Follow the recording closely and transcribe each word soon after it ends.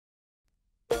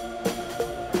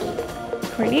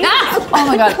Courtney? Ah! Oh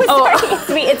my god. Oh,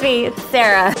 It's me. It's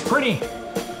Sarah. Pretty.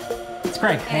 It's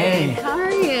Craig. Hey. How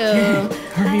are you?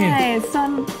 How are you? Hi.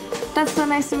 That's so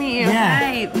nice to meet you. Yeah.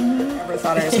 Hi. never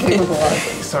thought I was capable of.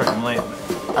 Sorry, I'm late.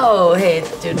 Oh, hey,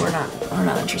 dude, we're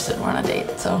not interested. We're on a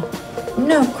date, so.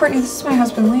 No, Courtney, this is my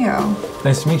husband, Leo.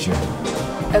 Nice to meet you.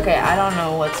 Okay, I don't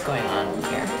know what's going on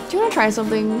here. Do you want to try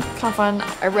something kind of fun?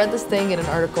 I read this thing in an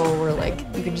article where like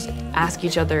you can just ask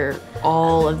each other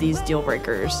all of these deal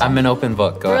breakers. I'm an open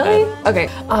book. Go Really? ahead.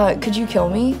 Okay. Could you kill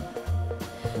me?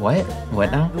 What?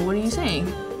 What now? What are you saying?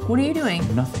 What are you doing?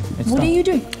 Nothing. It's What done. are you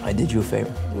doing? I did you a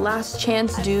favor. Last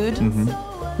chance, dude.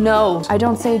 No, I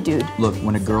don't say dude. Look,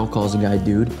 when a girl calls a guy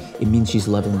dude, it means she's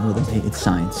leveling with him. It's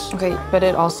science. Okay, but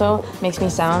it also makes me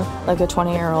sound like a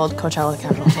 20-year-old Coachella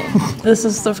casualty. This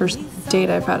is the first date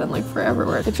I've had in like forever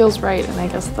where it feels right, and I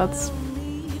guess that's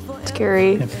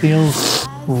scary. It feels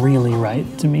really right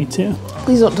to me too.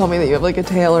 Please don't tell me that you have like a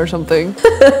tail or something.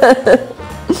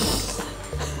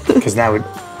 Because that would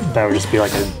just be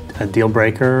like a deal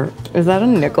breaker. Is that a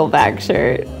Nickelback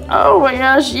shirt? Oh my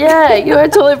gosh, yeah. I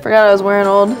totally forgot I was wearing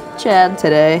old Chad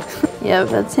today. Yep,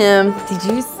 that's him. Did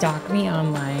you stalk me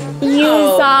online? You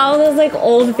saw all those like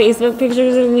old Facebook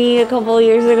pictures of me a couple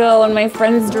years ago when my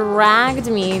friends dragged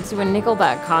me to a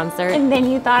Nickelback concert, and then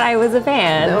you thought I was a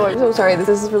fan. No, I'm so sorry. This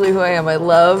is really who I am. I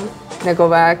love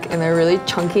Nickelback and their really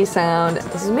chunky sound.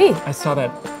 This is me. I saw that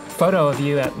photo of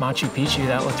you at Machu Picchu.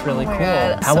 That looked really cool.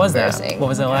 God, How so was that? embarrassing. What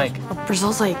was it like?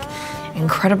 Brazil's like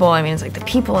incredible. I mean, it's like the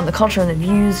people and the culture and the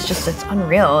views, just it's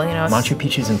unreal, you know? Machu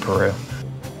Picchu's in Peru.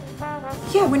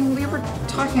 Yeah, when we were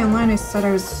talking online, I said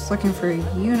I was looking for a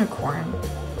unicorn.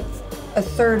 A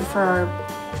third for our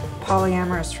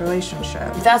polyamorous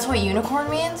relationship. That's what unicorn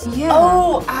means? Yeah.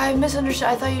 Oh, I misunderstood.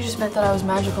 I thought you just meant that I was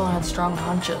magical and had strong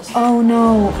punches. Oh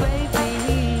no.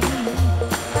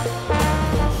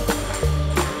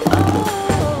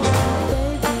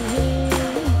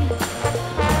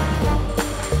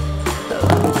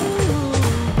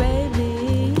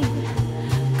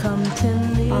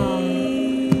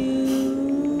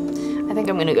 I think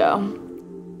I'm gonna go.